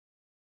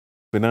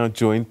We're now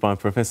joined by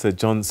Professor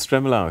John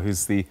Stremlau,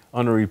 who's the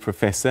Honorary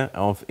Professor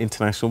of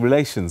International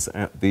Relations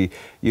at the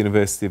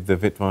University of the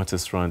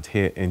Witwatersrand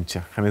here in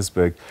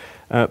Johannesburg.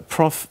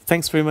 Prof,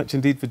 thanks very much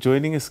indeed for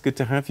joining us. Good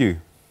to have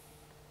you.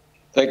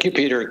 Thank you,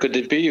 Peter. Good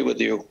to be with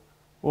you.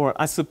 Well,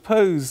 I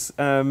suppose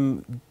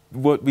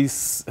what we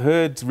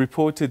heard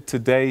reported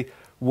today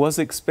was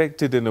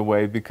expected in a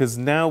way, because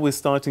now we're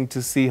starting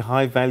to see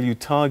high-value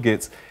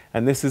targets,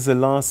 and this is a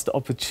last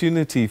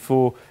opportunity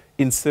for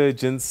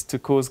insurgents to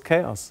cause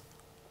chaos.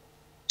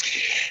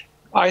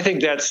 I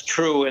think that's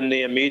true in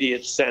the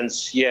immediate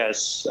sense,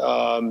 yes.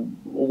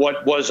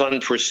 What was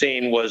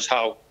unforeseen was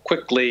how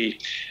quickly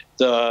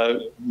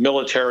the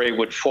military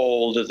would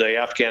fold, the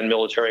Afghan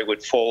military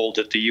would fold,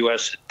 that the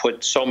U.S. had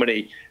put so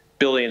many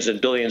billions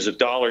and billions of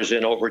dollars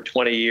in over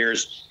 20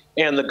 years,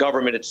 and the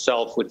government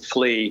itself would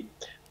flee.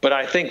 But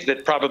I think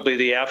that probably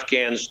the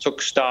Afghans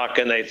took stock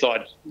and they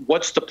thought,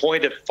 what's the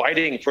point of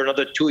fighting for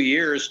another 2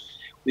 years?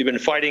 We've been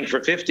fighting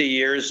for 50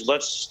 years.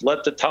 Let's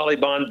let the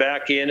Taliban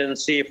back in and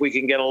see if we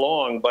can get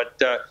along.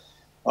 But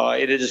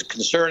it is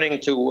concerning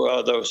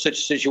to the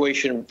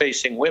situation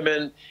facing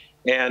women.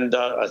 And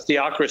a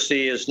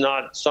theocracy is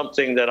not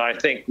something that I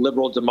think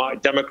liberal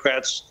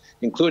Democrats,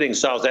 including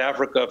South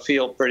Africa,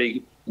 feel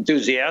pretty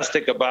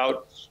enthusiastic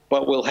about.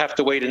 But we'll have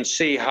to wait and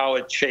see how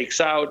it shakes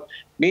out.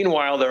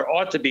 Meanwhile, there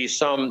ought to be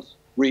some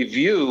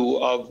review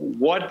of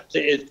what,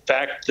 in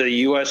fact, the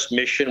U.S.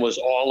 mission was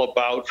all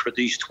about for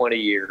these 20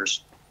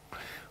 years.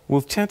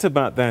 We'll chat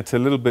about that a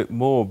little bit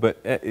more, but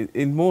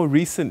in more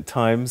recent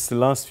times, the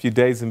last few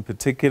days in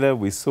particular,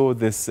 we saw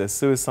this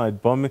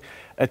suicide bombing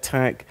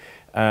attack.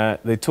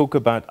 They talk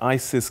about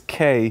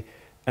ISIS-K,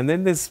 and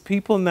then there's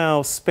people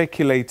now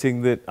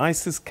speculating that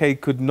ISIS-K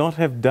could not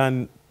have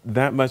done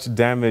that much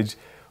damage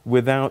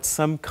without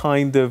some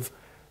kind of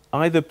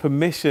either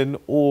permission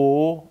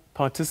or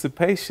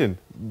participation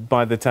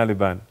by the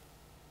Taliban.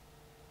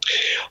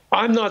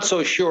 I'm not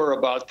so sure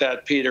about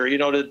that, Peter. You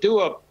know, to do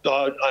a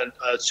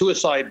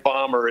suicide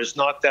bomber is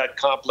not that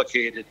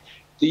complicated.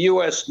 The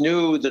U.S.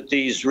 knew that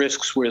these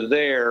risks were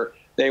there.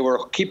 They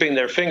were keeping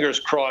their fingers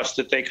crossed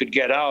that they could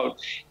get out.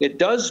 It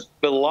does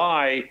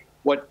belie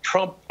what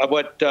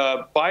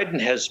Biden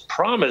has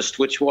promised,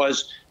 which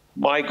was,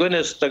 my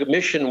goodness, the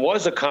mission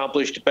was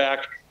accomplished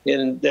back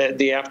in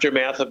the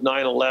aftermath of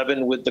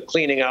 9/11 with the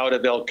cleaning out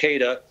of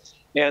al-Qaeda,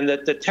 and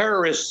that the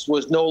terrorists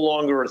was no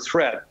longer a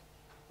threat.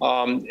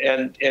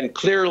 And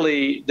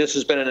clearly, this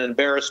has been an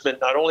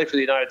embarrassment, not only for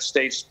the United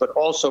States, but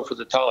also for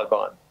the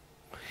Taliban.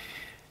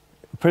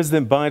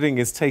 President Biden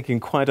is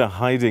taking quite a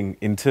hiding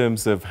in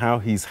terms of how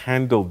he's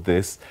handled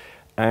this.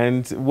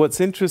 And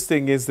what's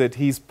interesting is that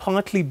he's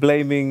partly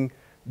blaming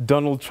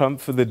Donald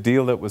Trump for the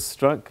deal that was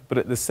struck, but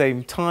at the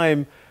same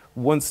time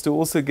wants to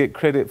also get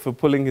credit for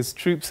pulling his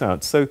troops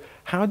out. So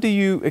how do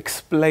you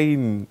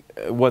explain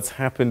what's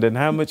happened, and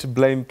how much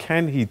blame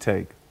can he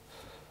take?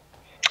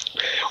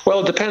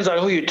 Well, it depends on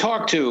who you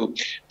talk to.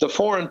 The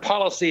foreign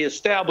policy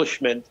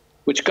establishment,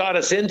 which got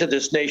us into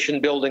this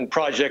nation-building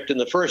project in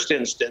the first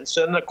instance,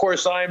 and of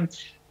course I'm,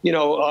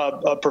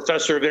 a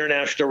professor of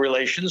international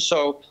relations,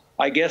 so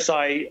I guess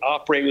I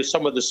operate with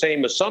some of the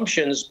same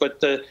assumptions. But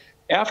the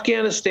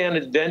Afghanistan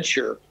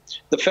adventure,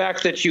 the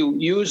fact that you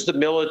use the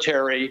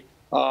military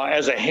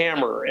as a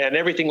hammer and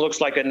everything looks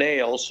like a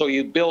nail, so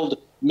you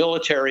build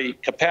military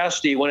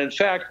capacity, when in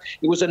fact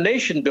it was a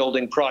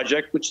nation-building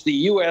project, which the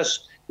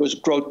U.S. was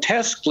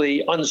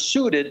grotesquely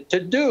unsuited to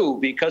do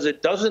because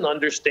it doesn't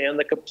understand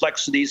the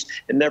complexities,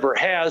 and never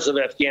has, of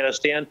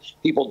Afghanistan.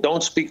 People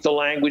don't speak the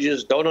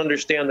languages, don't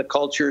understand the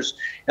cultures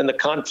and the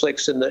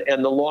conflicts and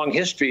the long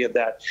history of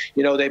that.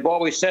 You know, they've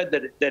always said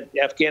that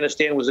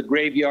Afghanistan was a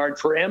graveyard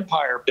for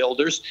empire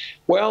builders.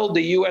 Well,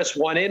 the U.S.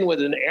 went in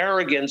with an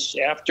arrogance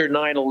after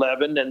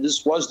 9/11, and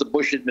this was the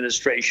Bush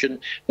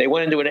administration. They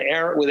went into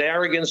with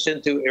arrogance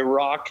into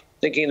Iraq,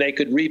 thinking they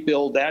could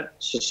rebuild that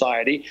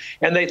society,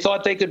 and they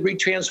thought they could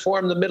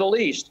retransform the Middle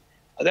East.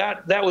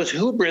 That was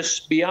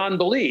hubris beyond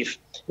belief,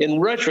 in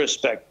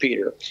retrospect,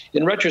 Peter,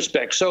 in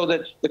retrospect. So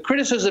that the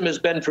criticism has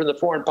been from the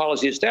foreign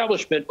policy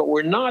establishment, but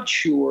we're not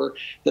sure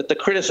that the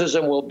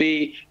criticism will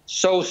be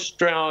so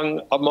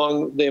strong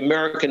among the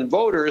American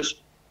voters,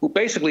 who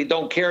basically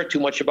don't care too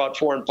much about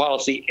foreign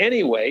policy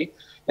anyway.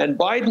 And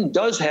Biden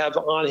does have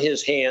on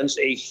his hands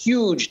a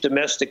huge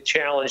domestic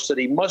challenge that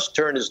he must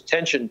turn his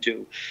attention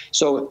to.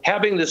 So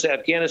having this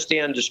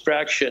Afghanistan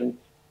distraction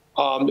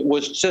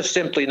was just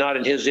simply not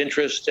in his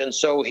interest. And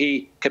so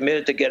he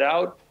committed to get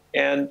out,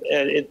 and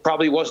it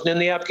probably wasn't in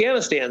the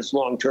Afghanistan's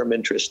long-term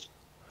interest.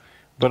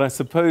 But I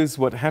suppose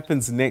what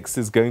happens next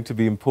is going to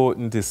be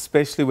important,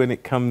 especially when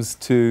it comes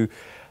to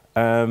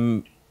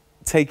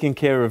taking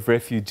care of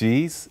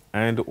refugees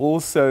and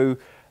also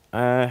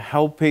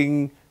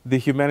helping the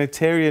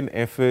humanitarian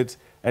effort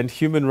and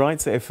human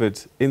rights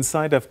effort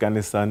inside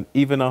Afghanistan,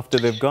 even after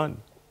they've gone.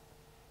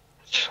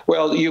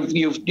 Well,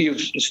 you've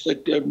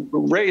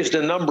raised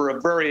a number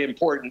of very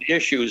important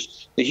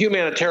issues. The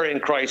humanitarian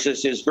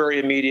crisis is very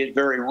immediate,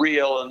 very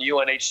real, and the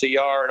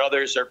UNHCR and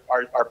others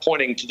are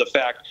pointing to the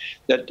fact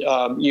that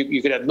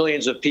you could have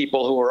millions of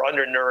people who are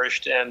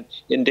undernourished and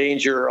in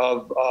danger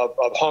of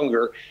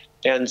hunger.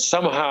 And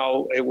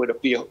somehow it would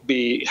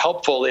be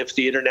helpful if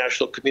the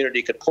international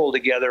community could pull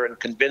together and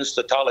convince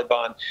the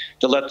Taliban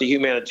to let the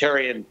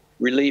humanitarian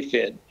relief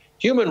in.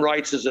 Human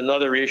rights is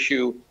another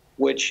issue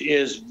which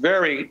is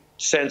very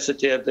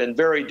sensitive and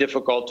very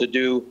difficult to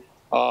do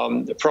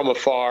from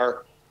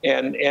afar.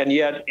 And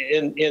yet,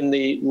 in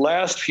the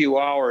last few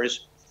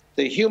hours,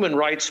 the human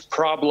rights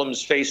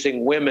problems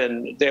facing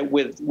women that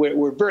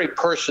were very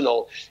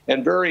personal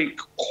and very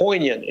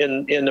poignant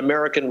in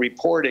American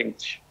reporting.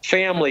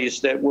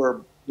 Families that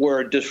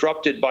were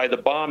disrupted by the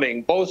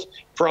bombing, both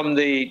from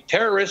the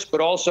terrorists,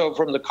 but also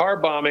from the car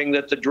bombing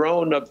that the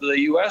drone of the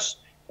U.S.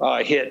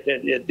 hit.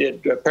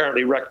 It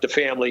apparently wrecked a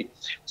family.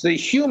 So the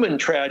human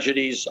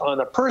tragedies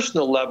on a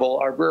personal level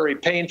are very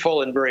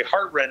painful and very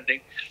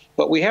heartrending,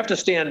 but we have to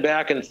stand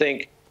back and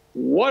think,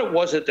 what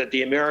was it that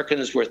the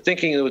Americans were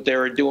thinking that they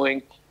were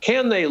doing?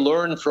 Can they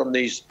learn from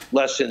these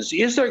lessons?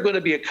 Is there going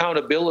to be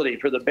accountability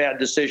for the bad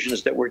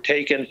decisions that were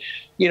taken?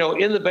 You know,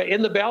 in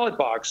the ballot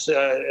box,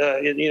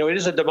 you know, it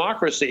is a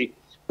democracy,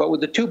 but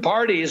with the two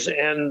parties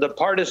and the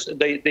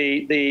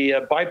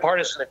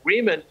bipartisan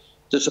agreement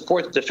to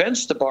support the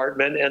Defense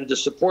Department and to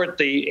support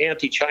the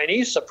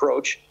anti-Chinese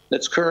approach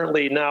that's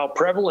currently now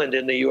prevalent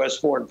in the U.S.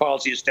 foreign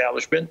policy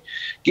establishment,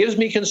 gives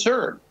me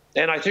concern.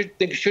 And I think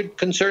it should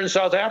concern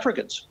South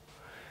Africans.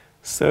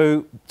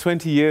 So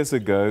 20 years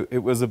ago, it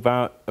was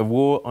about a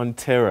war on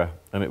terror,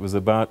 and it was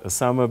about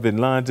Osama bin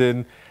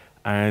Laden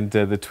and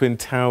the Twin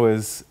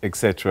Towers,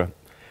 etc.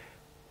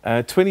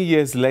 20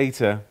 years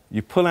later,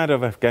 you pull out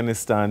of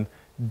Afghanistan.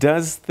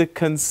 Does the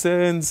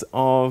concerns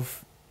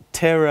of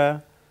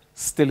terror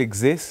still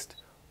exist,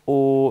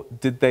 or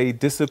did they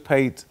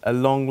dissipate a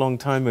long, long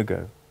time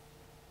ago?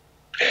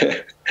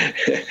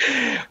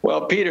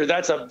 Well, Peter,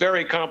 that's a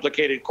very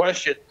complicated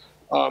question.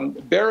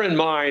 Bear in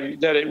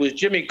mind that it was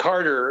Jimmy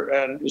Carter,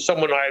 and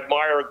someone I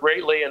admire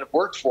greatly and have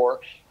worked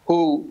for,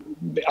 who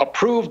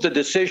approved the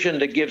decision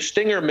to give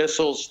Stinger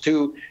missiles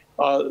to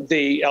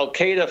the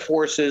al-Qaeda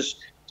forces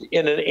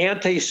in an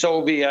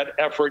anti-Soviet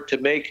effort to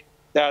make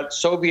that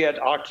Soviet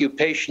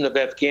occupation of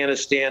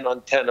Afghanistan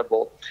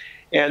untenable.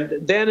 And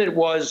then it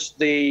was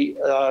the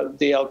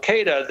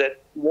al-Qaeda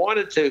that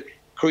wanted to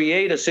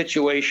create a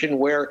situation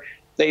where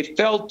they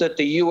felt that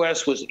the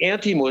U.S. was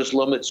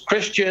anti-Muslim, it's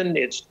Christian,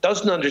 it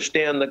doesn't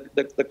understand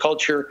the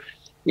culture.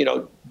 You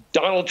know,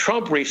 Donald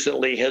Trump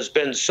recently has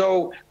been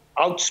so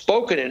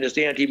outspoken in his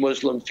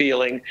anti-Muslim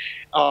feeling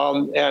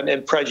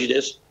and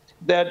prejudice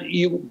that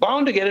you're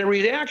bound to get in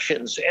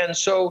reactions. And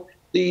so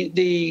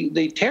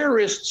the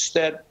terrorists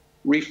that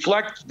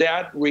reflect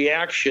that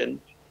reaction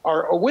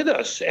are with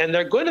us, and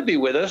they're going to be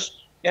with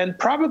us. And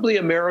probably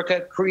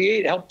America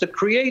helped to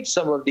create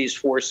some of these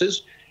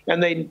forces,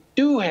 and they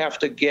do have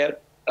to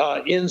get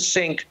in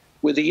sync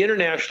with the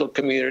international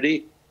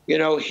community. You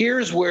know,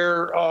 here's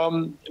where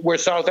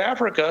South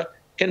Africa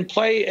can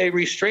play a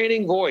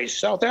restraining voice.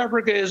 South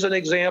Africa is an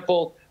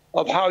example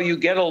of how you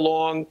get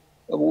along.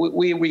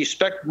 We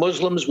respect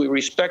Muslims, we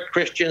respect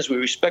Christians, we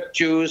respect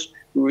Jews,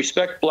 we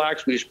respect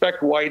blacks, we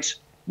respect whites,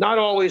 not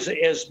always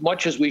as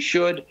much as we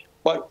should,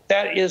 but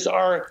that is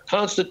our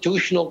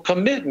constitutional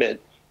commitment.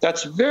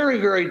 That's very,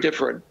 very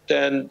different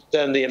than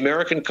the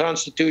American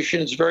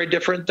Constitution. It's very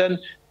different than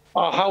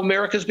how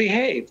America's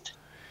behaved.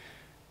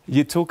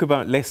 You talk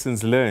about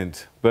lessons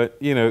learned, but,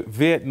 you know,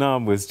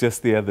 Vietnam was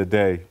just the other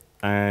day.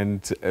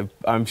 And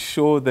I'm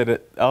sure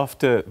that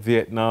after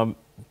Vietnam,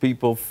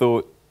 people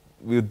thought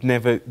we would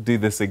never do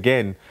this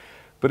again.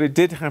 But it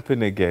did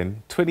happen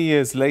again. 20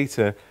 years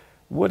later,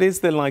 what is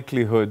the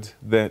likelihood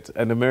that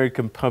an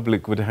American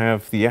public would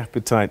have the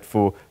appetite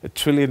for a $1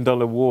 trillion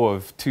war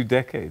of 2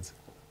 decades?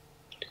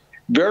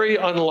 Very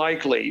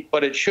unlikely,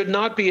 but it should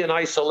not be an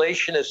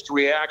isolationist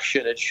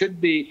reaction. It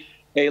should be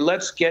a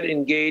let's get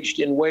engaged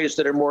in ways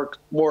that are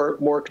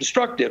more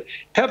constructive.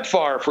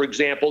 PEPFAR, for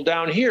example,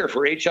 down here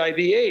for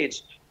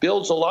HIV/AIDS,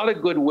 builds a lot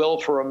of goodwill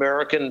for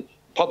American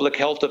public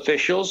health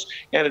officials,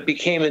 and it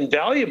became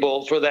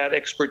invaluable for that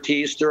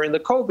expertise during the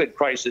COVID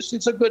crisis.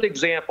 It's a good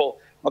example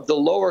of the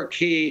lower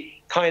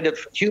key kind of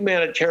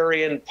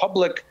humanitarian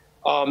public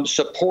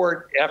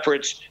support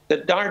efforts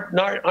that are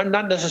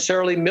not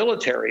necessarily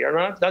military, are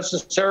not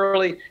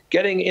necessarily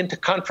getting into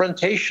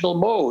confrontational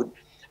mode.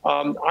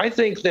 I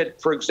think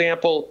that, for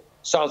example,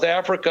 South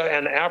Africa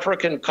and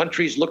African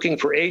countries looking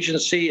for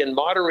agency in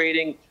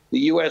moderating the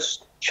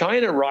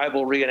U.S.-China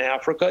rivalry in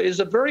Africa is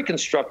a very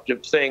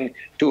constructive thing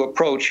to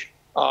approach.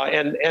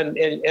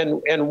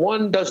 And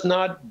one does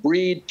not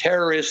breed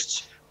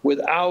terrorists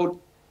without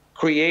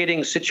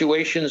creating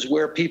situations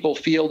where people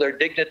feel their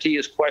dignity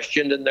is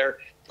questioned and their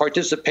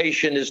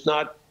participation is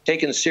not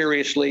taken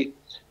seriously.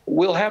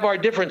 We'll have our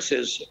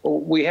differences.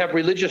 We have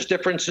religious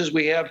differences.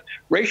 We have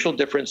racial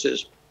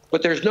differences.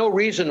 but there's no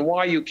reason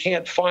why you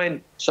can't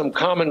find some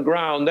common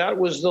ground. That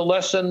was the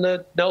lesson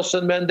that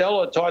Nelson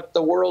Mandela taught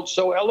the world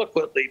so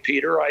eloquently,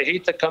 Peter. I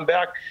hate to come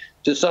back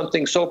to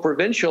something so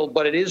provincial,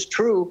 but it is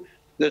true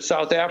that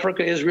South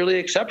Africa is really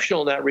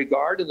exceptional in that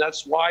regard, and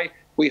that's why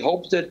we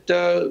hope that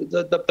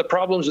the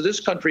problems of this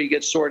country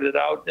get sorted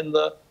out in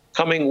the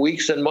coming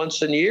weeks and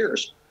months and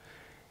years.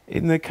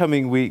 In the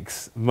coming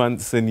weeks,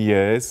 months and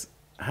years,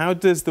 how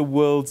does the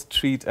world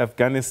treat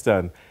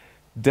Afghanistan?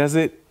 Does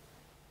it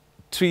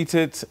treat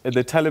the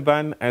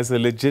Taliban as a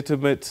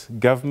legitimate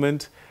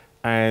government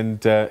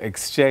and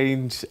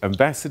exchange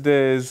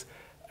ambassadors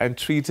and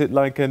treat it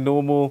like a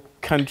normal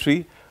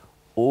country?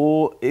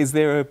 Or is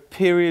there a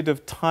period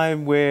of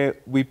time where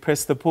we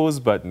press the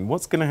pause button?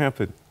 What's going to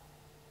happen?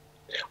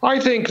 I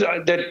think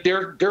that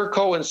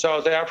Dirko in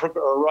South Africa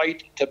are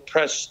right to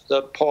press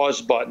the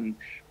pause button.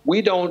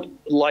 We don't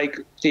like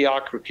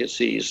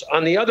theocracies.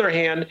 On the other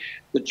hand,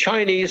 the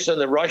Chinese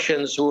and the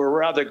Russians, who are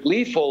rather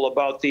gleeful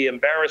about the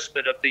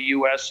embarrassment of the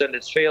U.S. and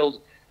its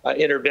failed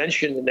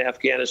intervention in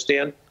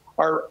Afghanistan,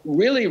 are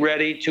really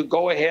ready to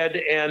go ahead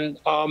and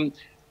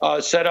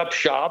set up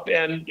shop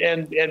and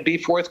be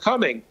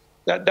forthcoming.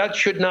 That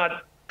should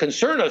not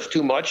concern us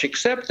too much,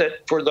 except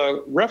that for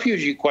the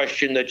refugee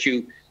question that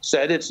you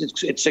said, it's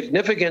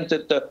significant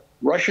that the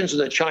Russians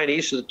and the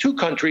Chinese are the two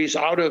countries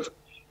out of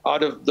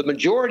the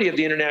majority of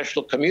the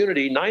international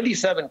community.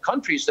 97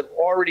 countries have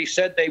already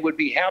said they would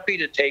be happy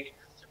to take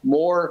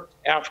more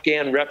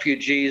Afghan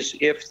refugees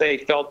if they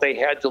felt they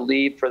had to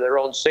leave for their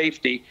own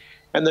safety.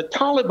 And the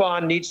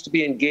Taliban needs to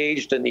be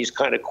engaged in these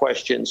kind of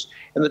questions.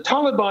 And the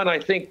Taliban, I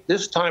think,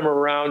 this time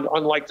around,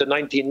 unlike the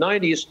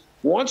 1990s,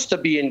 wants to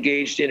be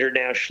engaged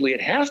internationally.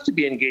 It has to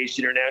be engaged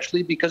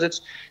internationally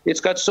because it's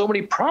got so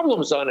many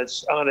problems on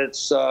its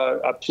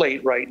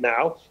plate right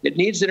now. It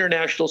needs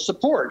international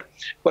support.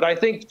 But I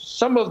think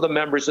some of the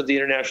members of the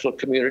international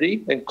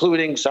community,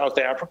 including South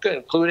Africa,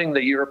 including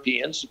the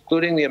Europeans,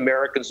 including the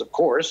Americans, of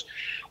course,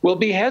 will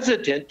be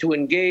hesitant to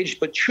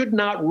engage, but should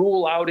not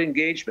rule out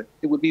engagement.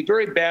 It would be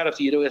very bad if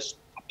the U.S.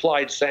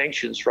 applied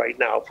sanctions right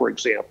now, for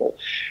example,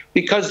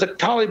 because the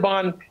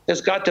Taliban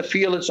has got to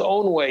feel its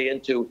own way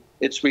into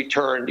its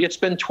return. It's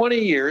been 20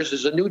 years.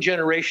 There's a new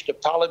generation of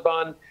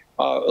Taliban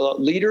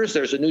leaders.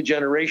 There's a new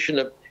generation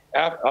of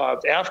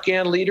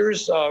Afghan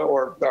leaders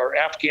or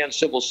Afghan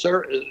civil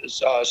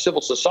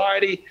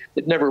society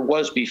that never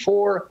was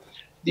before.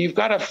 You've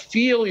got to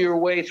feel your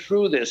way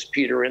through this,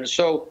 Peter. And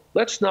so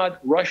let's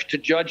not rush to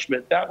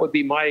judgment. That would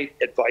be my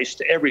advice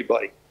to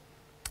everybody.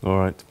 All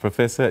right.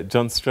 Professor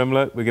John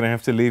Stremlau, we're going to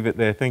have to leave it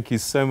there. Thank you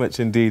so much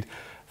indeed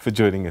for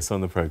joining us on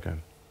the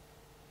program.